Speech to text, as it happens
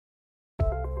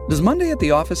Does Monday at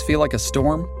the office feel like a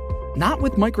storm? Not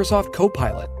with Microsoft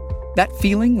Copilot. That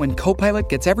feeling when Copilot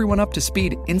gets everyone up to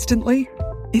speed instantly?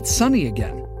 It's sunny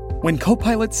again. When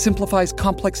Copilot simplifies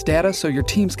complex data so your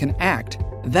teams can act,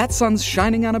 that sun's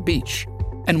shining on a beach.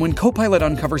 And when Copilot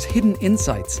uncovers hidden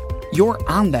insights, you're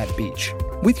on that beach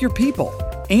with your people,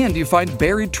 and you find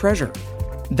buried treasure.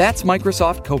 That's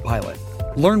Microsoft Copilot.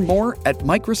 Learn more at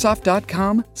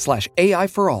Microsoft.com/AI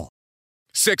for all.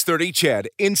 630 CHED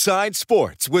Inside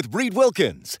Sports with Reed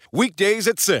Wilkins. Weekdays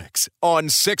at 6 on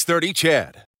 630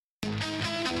 CHED.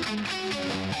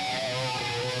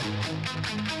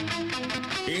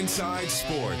 Inside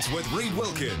Sports with Reed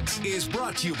Wilkins is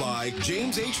brought to you by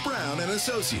James H. Brown and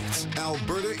Associates,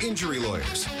 Alberta Injury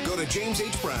Lawyers. Go to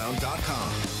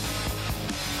jameshbrown.com.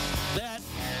 That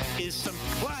is some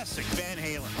classic Van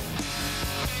Halen.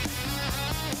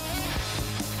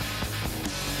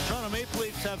 Toronto Maple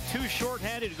Leafs have 2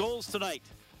 shorthanded goals tonight.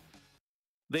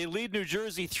 They lead New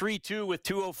Jersey 3-2 with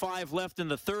 2:05 left in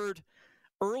the third.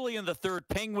 Early in the third,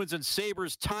 Penguins and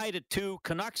Sabres tied at 2.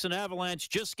 Canucks and Avalanche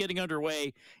just getting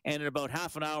underway. And in about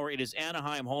half an hour, it is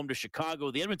Anaheim home to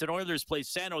Chicago. The Edmonton Oilers play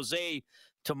San Jose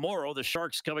tomorrow. The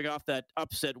Sharks coming off that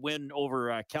upset win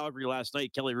over Calgary last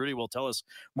night. Kelly Rudy will tell us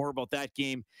more about that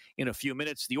game in a few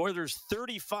minutes. The Oilers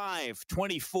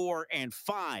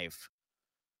 35-24-5.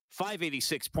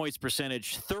 586 points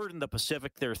percentage, third in the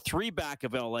Pacific. They're 3 back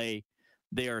of LA.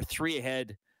 They are 3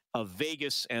 ahead of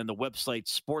Vegas, and the website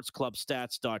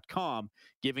sportsclubstats.com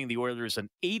giving the Oilers an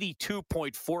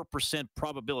 82.4%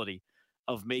 probability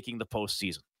of making the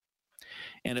postseason.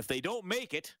 And if they don't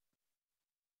make it,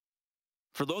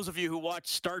 for those of you who watch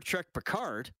Star Trek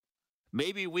Picard,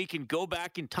 maybe we can go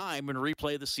back in time and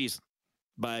replay the season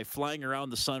by flying around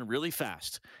the sun really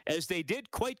fast, as they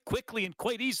did quite quickly and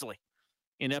quite easily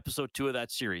in episode 2 of that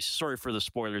series. Sorry for the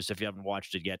spoilers if you haven't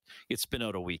watched it yet. It's been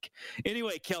out a week.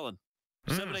 Anyway, Kellen,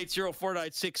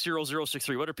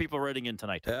 780-496-0063. What are people writing in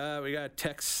tonight? We got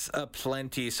texts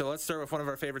plenty. So let's start with one of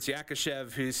our favorites,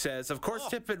 Yakashev, who says, of course,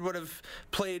 Tippett would have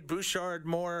played Bouchard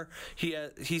more.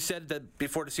 He said that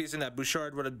before the season that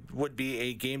Bouchard would be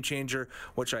a game changer,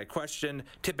 which I questioned.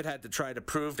 Tippett had to try to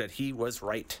prove that he was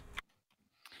right.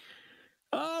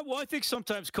 Well, I think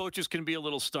sometimes coaches can be a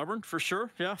little stubborn, for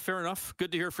sure. Yeah, fair enough.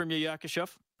 Good to hear from you,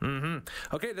 Yakashev.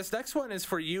 Okay, this next one is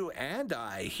for you and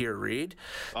I here, Reed.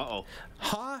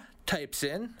 Ha texts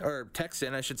in,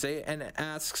 I should say, and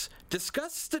asks,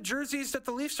 discuss the jerseys that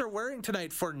the Leafs are wearing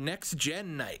tonight for next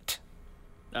gen night.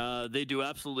 They do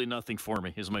absolutely nothing for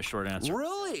me, is my short answer.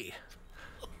 Really?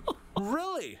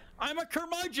 Really? I'm a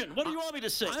curmudgeon. What do you want me to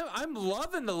say? I'm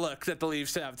loving the look that the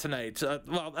Leafs have tonight.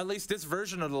 Well, at least this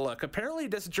version of the look. Apparently,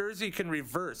 this jersey can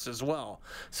reverse as well.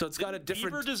 So it's got a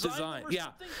different Bieber design.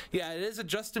 Yeah, it is a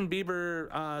Justin Bieber.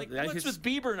 What's with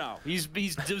Bieber now? He's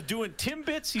doing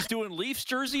Timbits. He's doing Leafs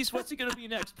jerseys. What's he going to be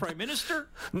next? Prime Minister?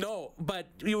 No, but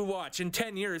you watch. In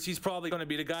 10 years, he's probably going to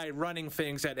be the guy running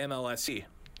things at MLSE.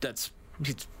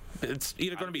 It's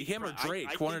either going to be him or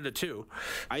Drake, one of the two.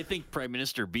 I think Prime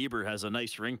Minister Bieber has a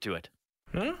nice ring to it.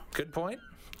 Good point.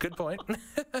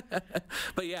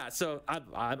 But yeah, so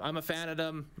I'm a fan of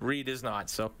them. Reed is not,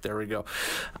 so there we go.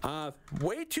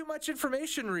 Way too much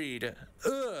information, Reed.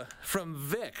 From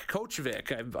Vic, Coach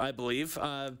Vic, I believe,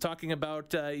 talking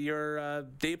about your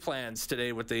day plans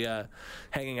today with the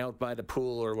hanging out by the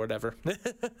pool or whatever.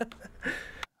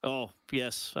 Oh,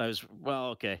 yes.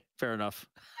 Okay, fair enough.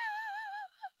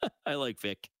 I like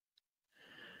Vic.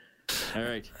 All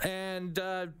right. And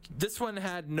this one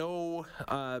had no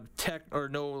no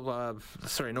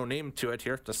name to it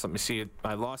here. Just let me see it.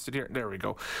 I lost it here. There we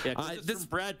go. Yeah, this is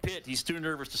Brad Pitt. He's too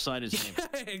nervous to sign his name.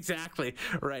 Exactly.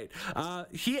 Right.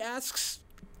 He asks,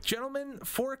 gentlemen,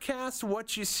 forecast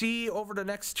what you see over the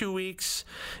next 2 weeks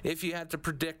if you had to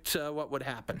predict what would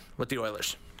happen with the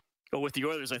Oilers. Oh, with the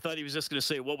Oilers, I thought he was just going to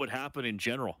say what would happen in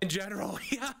general. In general,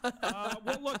 yeah.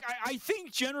 Well, look, I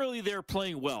think generally they're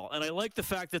playing well, and I like the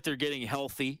fact that they're getting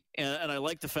healthy, and I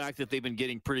like the fact that they've been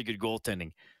getting pretty good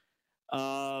goaltending.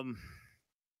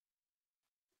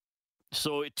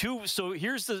 So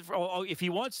here's the if he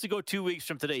wants to go 2 weeks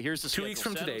from today, here's the 2 weeks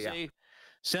from today. Yeah.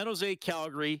 San Jose,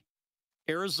 Calgary,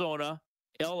 Arizona,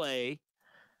 LA,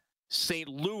 St.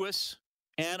 Louis,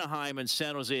 Anaheim, and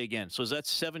San Jose again. So is that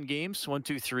 7 games? 1,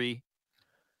 2, 3,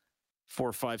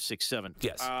 4, 5, 6, 7.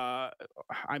 Yes. I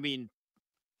mean,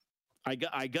 I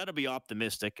got to be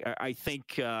optimistic. I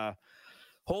think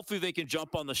hopefully they can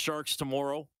jump on the Sharks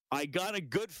tomorrow. I got a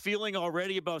good feeling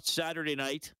already about Saturday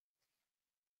night.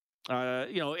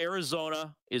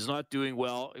 Arizona is not doing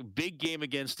well. Big game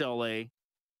against LA.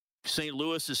 St.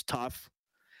 Louis is tough.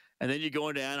 And then you go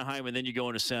into Anaheim, and then you go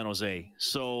into San Jose.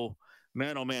 So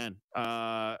Man, oh man.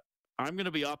 I'm going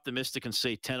to be optimistic and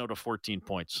say 10 out of 14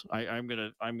 points. I know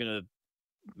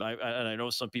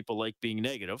some people like being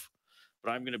negative, but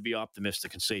I'm going to be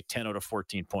optimistic and say 10 out of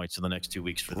 14 points in the next 2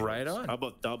 weeks for the Right Oilers. on.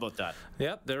 How about that?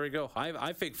 Yep, there we go.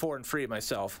 I think 4-3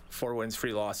 myself. 4 wins,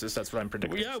 3 losses. That's what I'm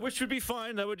predicting. Yeah, which would be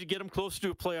fine. That would get them close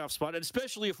to a playoff spot, and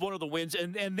especially if one of the wins.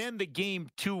 And then the game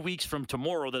 2 weeks from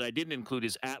tomorrow that I didn't include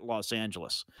is at Los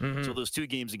Angeles. Mm-hmm. So those 2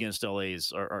 games against LA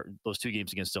are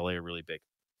really big.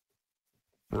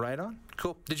 Right on.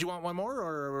 Cool. Did you want one more?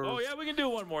 Or? Oh, yeah, we can do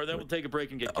one more. Then we'll take a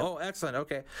break and get going. Oh, excellent.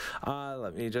 Okay.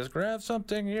 Let me just grab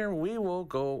something here. We will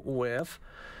go with...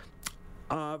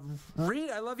 Reed,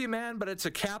 I love you, man, but it's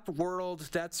a cap world.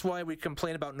 That's why we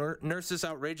complain about Nurse's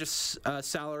outrageous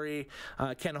salary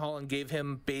Ken Holland gave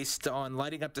him based on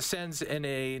lighting up the Sens in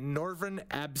a Northern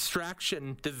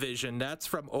Abstraction division. That's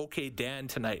from OK Dan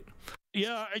tonight.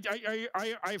 Yeah,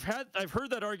 I've heard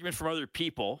that argument from other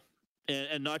people,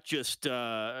 and not just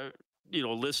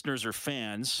listeners or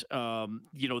fans.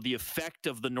 The effect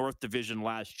of the North Division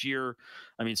last year.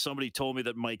 I mean, somebody told me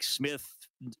that Mike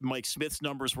Smith's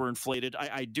numbers were inflated.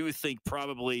 I do think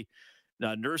probably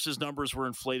Nurse's numbers were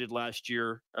inflated last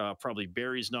year. Probably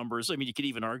Barry's numbers. I mean, you could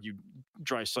even argue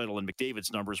Draisaitl and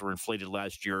McDavid's numbers were inflated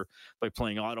last year by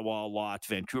playing Ottawa a lot.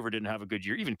 Vancouver didn't have a good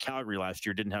year. Even Calgary last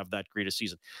year didn't have that great a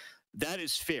season. That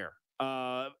is fair.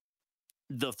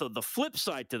 The flip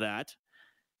side to that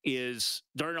is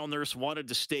Darnell Nurse wanted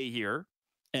to stay here,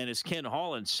 and as Ken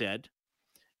Holland said,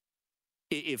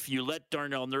 if you let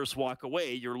Darnell Nurse walk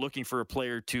away, you're looking for a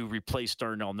player to replace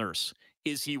Darnell Nurse.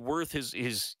 Is he worth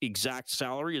his exact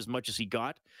salary as much as he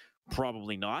got?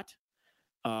 Probably not.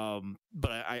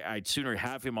 But I'd sooner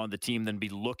have him on the team than be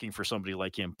looking for somebody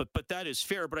like him. But that is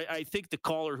fair. But I think the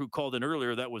caller who called in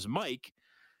earlier, that was Mike,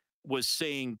 was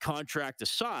saying contract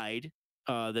aside,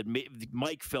 that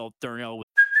Mike felt Darnell was.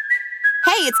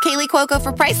 Hey, it's Kaylee Cuoco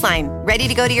for Priceline. Ready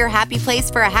to go to your happy place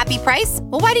for a happy price?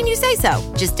 Well, why didn't you say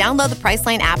so? Just download the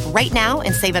Priceline app right now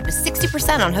and save up to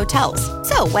 60% on hotels.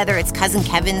 So whether it's Cousin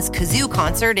Kevin's Kazoo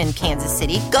Concert in Kansas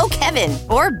City, go Kevin,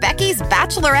 or Becky's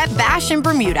Bachelorette Bash in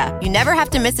Bermuda, you never have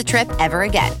to miss a trip ever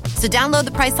again. So download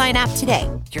the Priceline app today.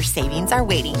 Your savings are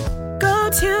waiting. Go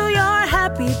to your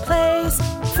happy place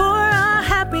for a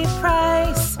happy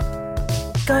price.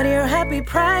 Go to your happy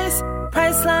price,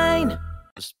 Priceline.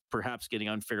 Perhaps getting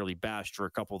unfairly bashed for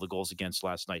a couple of the goals against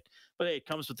last night. But hey, it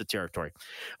comes with the territory.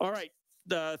 All right.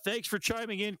 Thanks for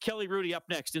chiming in. Kelly Rudy up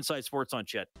next. Inside Sports on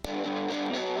Chet.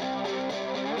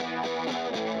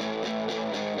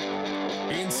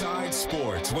 Inside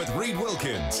Sports with Reed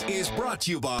Wilkins is brought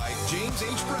to you by James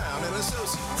H. Brown and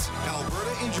Associates,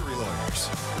 Alberta Injury Lawyers,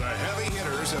 the heavy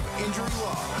hitters of injury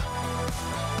law.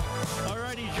 All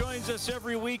right, he joins us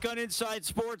every week on Inside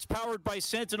Sports, powered by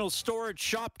Sentinel Storage.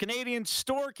 Shop Canadian,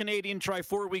 store Canadian. Try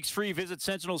 4 weeks free. Visit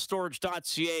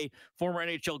sentinelstorage.ca. Former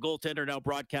NHL goaltender, now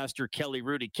broadcaster, Kelly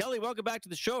Rudy. Kelly, welcome back to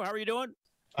the show. How are you doing?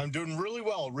 I'm doing really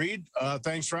well, Reed.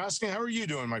 Thanks for asking. How are you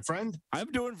doing, my friend?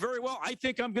 I'm doing very well. I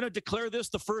think I'm going to declare this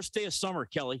the first day of summer,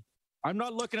 Kelly. I'm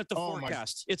not looking at the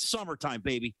forecast. It's summertime,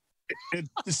 baby.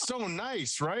 It's so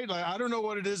nice, right? Like, I don't know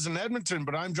what it is in Edmonton,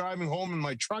 but I'm driving home in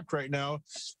my truck right now,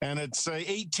 and it's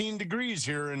 18 degrees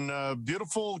here in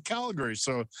beautiful Calgary.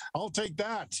 So I'll take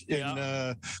that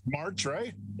in March,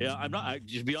 right? Yeah,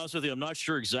 to be honest with you, I'm not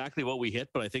sure exactly what we hit,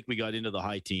 but I think we got into the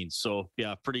high teens. So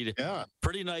yeah, pretty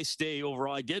nice day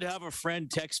overall. I did have a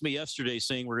friend text me yesterday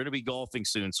saying we're going to be golfing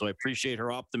soon, so I appreciate her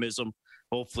optimism.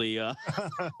 Hopefully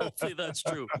that's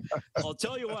true. I'll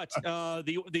tell you what,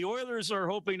 the Oilers are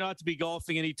hoping not to be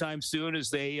golfing anytime soon as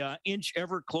they inch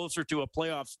ever closer to a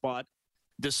playoff spot,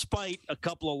 despite a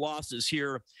couple of losses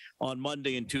here on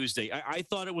Monday and Tuesday. I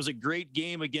thought it was a great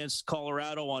game against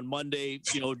Colorado on Monday.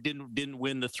 Didn't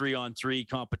win the 3-on-3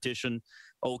 competition.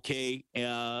 Okay.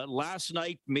 Last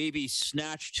night, maybe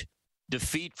snatched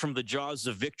defeat from the jaws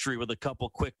of victory with a couple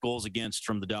quick goals against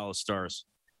from the Dallas Stars.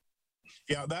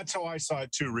 Yeah, that's how I saw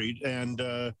it too, Reed. And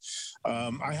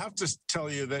I have to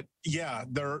tell you that,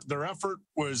 their effort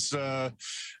was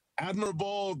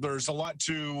admirable. There's a lot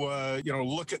to,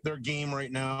 look at their game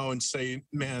right now and say,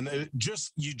 man,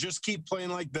 you just keep playing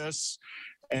like this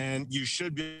and you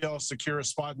should be able to secure a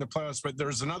spot in the playoffs. But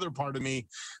there's another part of me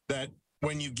that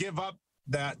when you give up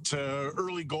that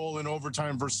early goal in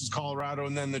overtime versus Colorado,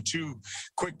 and then the two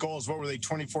quick goals, what were they,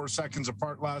 24 seconds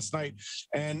apart last night?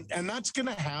 And that's going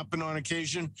to happen on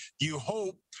occasion. You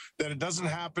hope that it doesn't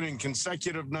happen in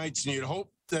consecutive nights, and you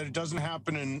hope that it doesn't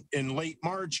happen in late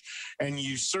March, and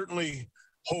you certainly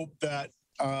hope that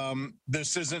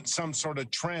this isn't some sort of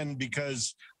trend,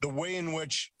 because the way in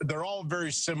which they're all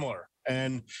very similar,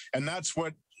 and that's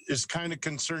what is kind of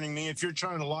concerning me. If you're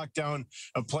trying to lock down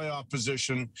a playoff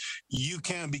position, you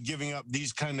can't be giving up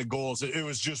these kind of goals. It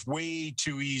was just way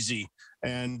too easy.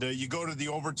 And you go to the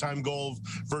overtime goal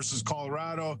versus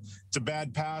Colorado. It's a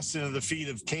bad pass into the feet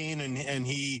of Kane, and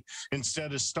he,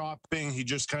 instead of stopping, he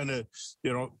just kind of,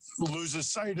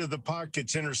 loses sight of the puck.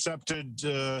 It's intercepted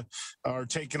or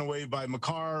taken away by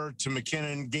Makar to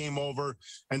McKinnon. Game over.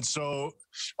 And so,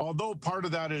 although part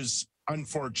of that is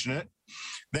unfortunate,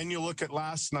 then you look at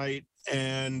last night,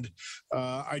 and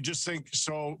I just think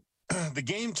so. The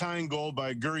game-tying goal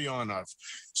by Gurianov.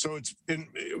 So it's in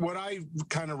what I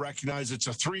kind of recognize. It's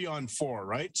a 3-on-4,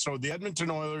 right? So the Edmonton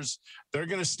Oilers, they're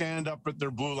going to stand up at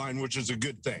their blue line, which is a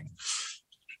good thing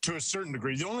to a certain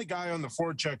degree. The only guy on the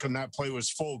forecheck on that play was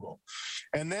Foegele.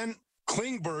 And then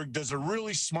Klingberg does a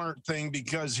really smart thing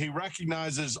because he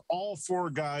recognizes all four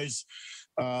guys,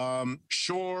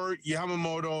 Shore,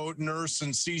 Yamamoto, Nurse,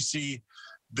 and Ceci.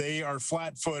 They are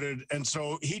flat-footed, and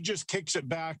so he just kicks it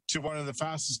back to one of the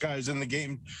fastest guys in the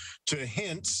game, to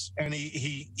Hintz, and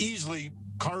he easily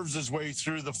carves his way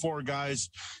through the four guys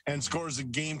and scores a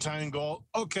game-tying goal.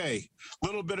 Okay,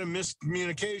 little bit of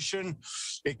miscommunication.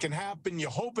 It can happen. You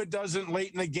hope it doesn't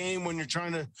late in the game when you're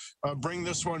trying to bring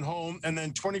this one home, and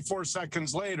then 24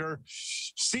 seconds later,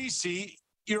 Ceci,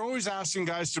 you're always asking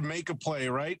guys to make a play,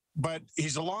 right? But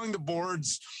he's along the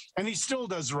boards, and he still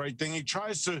does the right thing. He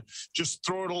tries to just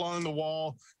throw it along the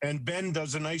wall, and Ben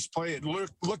does a nice play. It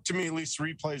looked to me, at least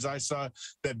replays I saw,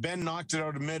 that Ben knocked it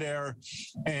out of midair,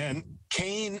 and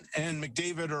Kane and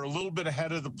McDavid are a little bit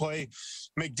ahead of the play.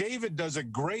 McDavid does a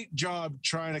great job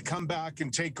trying to come back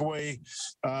and take away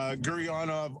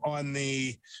Gurianov on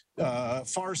the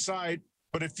far side.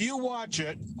 But if you watch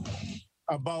it,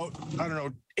 about,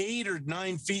 8 or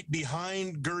 9 feet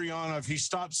behind Gurianov, he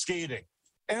stops skating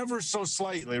ever so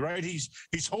slightly, right? He's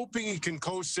hoping he can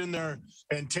coast in there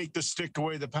and take the stick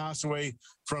away, the pass away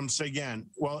from Seguin.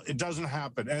 Well, it doesn't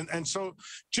happen. And so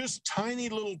just tiny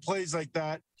little plays like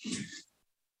that.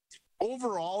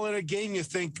 Overall in a game, you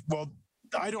think, well,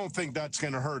 I don't think that's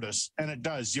going to hurt us. And it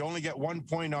does. You only get 1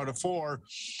 point out of 4.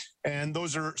 And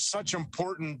those are such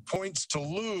important points to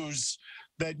lose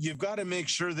that you've got to make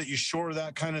sure that you shore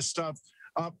that kind of stuff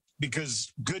up,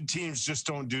 because good teams just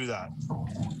don't do that.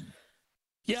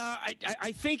 Yeah,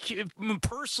 I think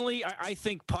personally, I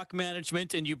think puck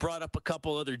management, and you brought up a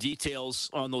couple other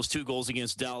details on those 2 goals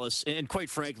against Dallas, and quite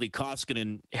frankly,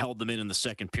 Koskinen held them in the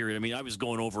second period. I mean, I was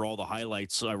going over all the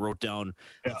highlights I wrote down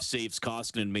of saves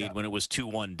Koskinen made when it was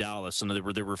 2-1 Dallas, and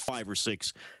there were 5 or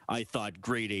 6, I thought,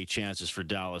 grade A chances for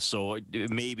Dallas. So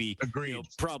maybe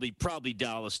probably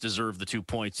Dallas deserved the 2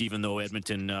 points, even though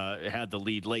Edmonton had the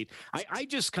lead late. I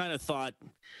just kind of thought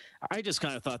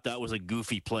that was a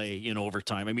goofy play in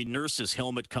overtime. I mean, Nurse's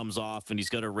helmet comes off and he's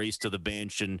got to race to the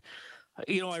bench. And,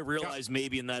 I realize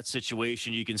maybe in that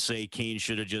situation you can say Kane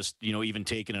should have just, even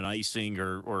taken an icing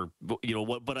or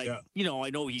what. But I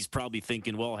know he's probably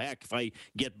thinking, well, heck, if I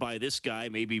get by this guy,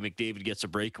 maybe McDavid gets a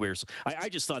breakaway. So I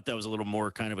just thought that was a little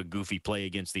more kind of a goofy play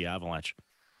against the Avalanche.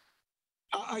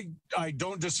 I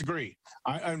don't disagree.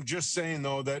 I'm just saying,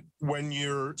 though, that when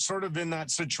you're sort of in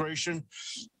that situation,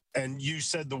 and you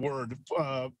said the word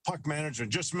puck management,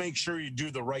 just make sure you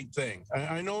do the right thing.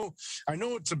 I know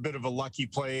it's a bit of a lucky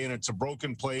play, and it's a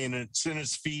broken play, and it's in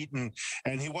his feet, and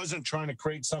he wasn't trying to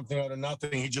create something out of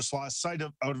nothing. He just lost sight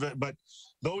out of it. But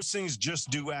those things just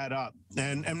do add up.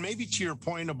 And maybe to your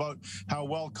point about how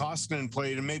well Koskinen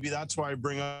played, and maybe that's why I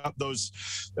bring up those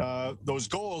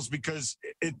goals, because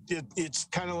it's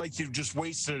kind of like you've just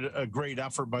wasted a great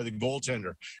effort by the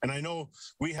goaltender. And I know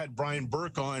we had Brian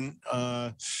Burke on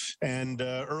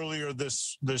earlier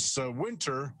this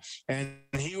winter, and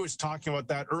he was talking about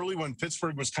that early when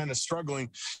Pittsburgh was kind of struggling.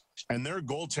 And their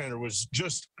goaltender was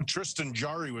just, Tristan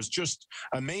Jarry was just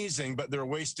amazing, but they're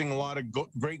wasting a lot of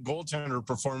great goaltender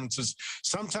performances.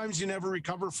 Sometimes you never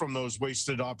recover from those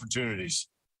wasted opportunities.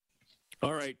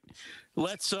 All right,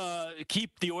 let's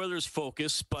keep the Oilers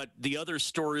focused, but the other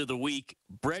story of the week,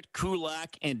 Brett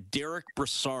Kulak and Derek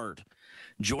Brassard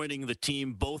joining the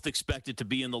team, both expected to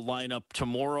be in the lineup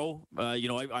tomorrow.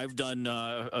 I've done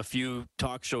a few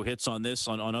talk show hits on this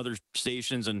on other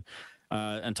stations and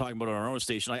talking about it on our own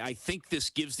station. I think this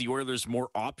gives the Oilers more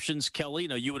options, Kelly.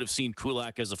 Now, you would have seen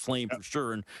Kulak as a Flame for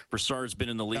sure, and Brassard's been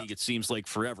in the league, it seems like,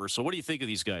 forever. So what do you think of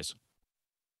these guys?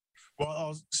 Well,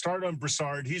 I'll start on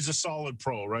Brassard. He's a solid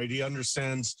pro, right? He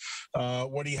understands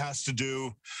what he has to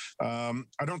do.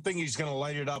 I don't think he's going to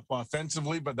light it up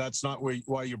offensively, but that's not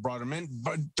why you brought him in.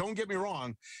 But don't get me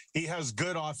wrong, he has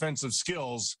good offensive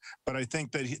skills. But I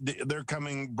think that they're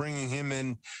bringing him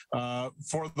in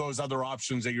for those other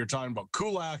options that you're talking about.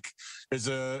 Kulak is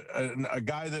a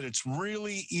guy that it's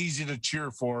really easy to cheer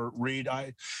for. Reed,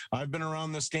 I've been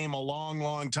around this game a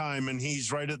long time, and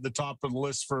he's right at the top of the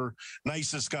list for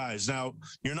nicest guys. Now,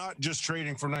 you're not just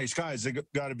trading for nice guys. They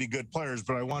got to be good players,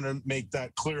 but I want to make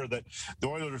that clear that the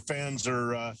Oilers fans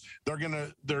are they're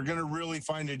gonna really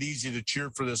find it easy to cheer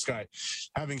for this guy.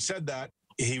 Having said that,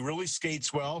 he really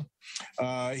skates well.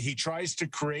 He tries to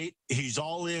create. He's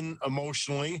all in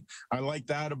emotionally. I like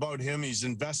that about him. He's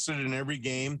invested in every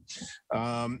game.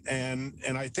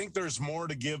 And I think there's more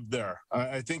to give there.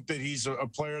 I think that he's a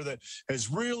player that has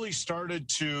really started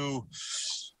to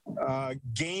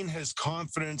gain his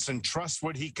confidence and trust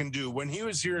what he can do. When he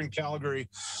was here in Calgary,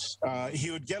 he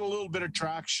would get a little bit of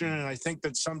traction, and I think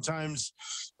that sometimes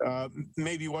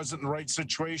maybe wasn't the right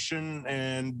situation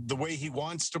and the way he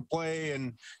wants to play,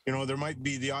 and there might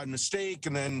be the odd mistake,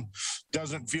 and then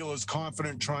doesn't feel as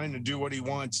confident trying to do what he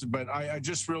wants. But I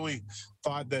just really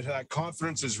thought that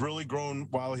confidence has really grown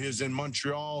while he is in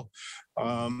Montreal,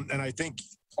 and I think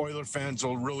Oiler fans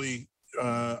will really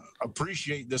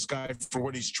appreciate this guy for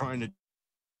what he's trying to do.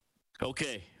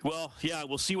 Okay. Well, yeah,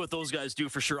 we'll see what those guys do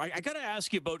for sure. I got to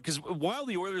ask you about, because while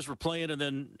the Oilers were playing and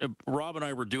then Rob and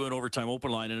I were doing Overtime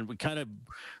Open Line, and we kind of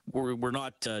we're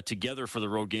not together for the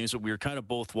road games, but we were kind of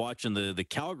both watching the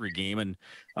Calgary game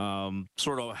and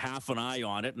sort of half an eye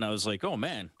on it. And I was like, oh,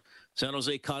 man, San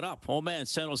Jose caught up. Oh, man,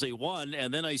 San Jose won.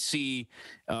 And then I see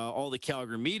all the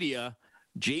Calgary media,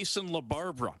 Jason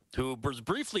LaBarbera, who was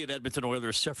briefly at Edmonton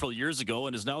Oilers several years ago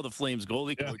and is now the Flames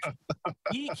goalie coach.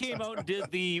 He came out and did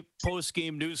the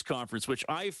post-game news conference, which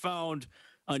I found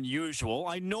unusual.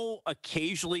 I know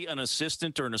occasionally an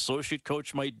assistant or an associate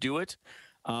coach might do it.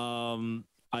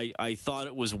 I thought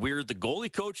it was weird the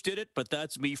goalie coach did it, but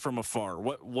that's me from afar.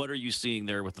 What are you seeing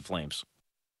there with the Flames?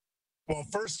 Well,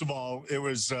 first of all, it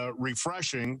was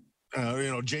refreshing.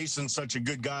 Jason's such a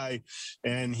good guy,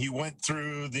 and he went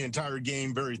through the entire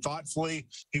game very thoughtfully.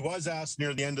 He was asked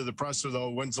near the end of the presser, though,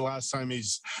 when's the last time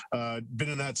he's been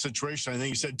in that situation. I think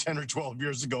he said 10 or 12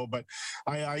 years ago, but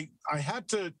I had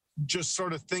to just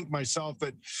sort of think myself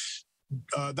that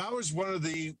that was one of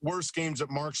the worst games that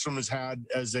Markstrom has had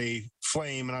as a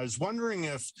Flame, and I was wondering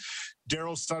if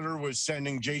Daryl Sutter was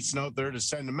sending Jason out there to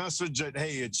send a message that,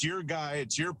 hey, it's your guy,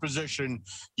 it's your position,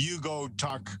 you go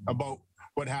talk about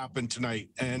what happened tonight.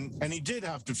 And he did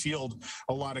have to field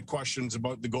a lot of questions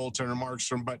about the goaltender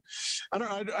Markstrom, but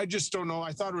I just don't know.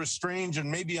 I thought it was strange,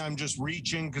 and maybe I'm just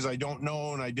reaching because I don't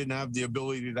know and I didn't have the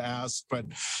ability to ask, but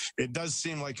it does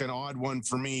seem like an odd one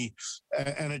for me.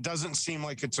 And it doesn't seem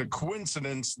like it's a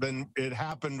coincidence then it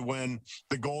happened when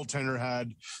the goaltender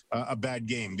had a bad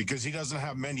game, because he doesn't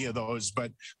have many of those,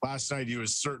 but last night he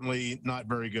was certainly not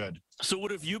very good. So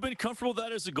would have you been comfortable with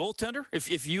that as a goaltender?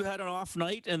 If you had an off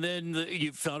night and then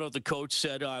you found out the coach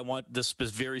said, I want this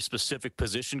very specific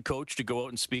position coach to go out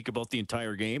and speak about the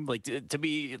entire game? Like, to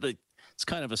me, it's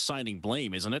kind of assigning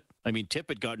blame, isn't it? I mean,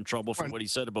 Tippett got in trouble for what he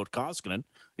said about Koskinen,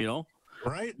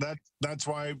 Right. That's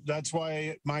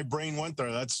why my brain went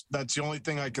there. That's the only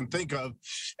thing I can think of.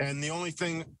 And the only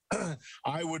thing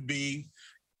I would be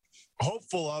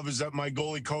hopeful of is that my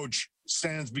goalie coach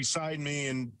stands beside me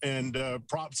and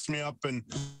props me up,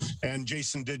 and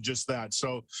Jason did just that.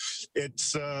 So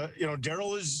it's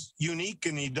Daryl is unique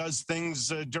and he does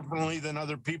things differently than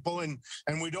other people, and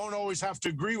we don't always have to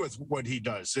agree with what he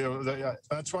does.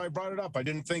 That's why I brought it up. I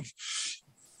didn't think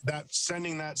that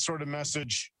sending that sort of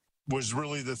message was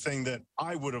really the thing that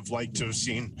I would have liked to have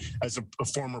seen as a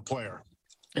former player.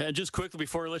 And just quickly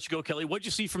before I let you go, Kelly, what'd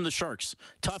you see from the Sharks?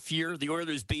 Tough year. The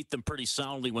Oilers beat them pretty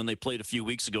soundly when they played a few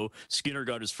weeks ago. Skinner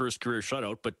got his first career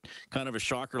shutout, but kind of a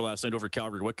shocker last night over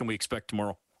Calgary. What can we expect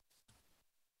tomorrow?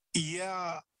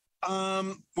 Yeah.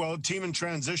 Well, team in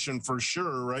transition for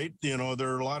sure, right? There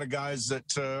are a lot of guys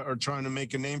that are trying to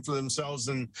make a name for themselves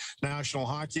in National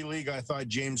Hockey League. I thought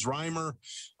James Reimer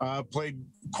played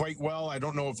quite well. I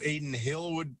don't know if Aiden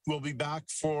Hill will be back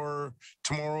for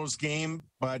tomorrow's game,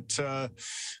 but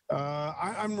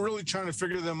I'm really trying to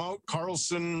figure them out.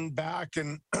 Carlson back,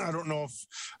 and I don't know if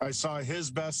I saw his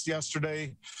best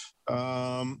yesterday.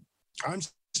 I'm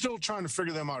still trying to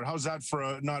figure them out. How's that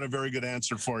for not a very good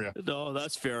answer for you? No,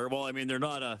 that's fair. Well, I mean, they're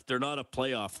not a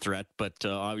playoff threat, but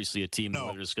obviously a team that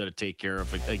we're just going to take care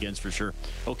of against for sure.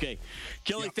 Okay,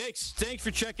 Kelly, thanks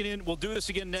for checking in. We'll do this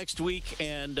again next week,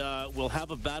 and we'll have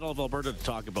a Battle of Alberta to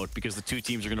talk about because the two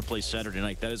teams are going to play Saturday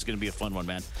night. That is going to be a fun one,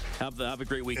 man. Have a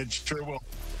great week. It sure will.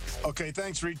 Okay,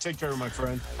 thanks, Reed. Take care, my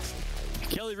friend.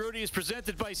 Kelly Hrudey is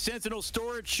presented by Sentinel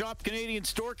Storage. Shop Canadian,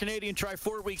 store Canadian. Try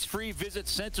 4 weeks free. Visit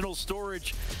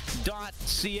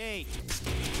sentinelstorage.ca.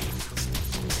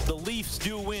 The Leafs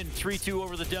do win 3-2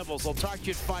 over the Devils. I'll talk to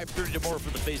you at 5:30 tomorrow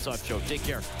for the Face-Off Show. Take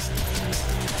care.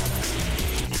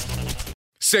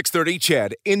 6:30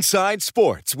 CHED Inside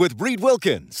Sports with Reed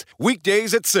Wilkins.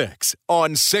 Weekdays at 6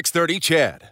 on 6:30 CHED.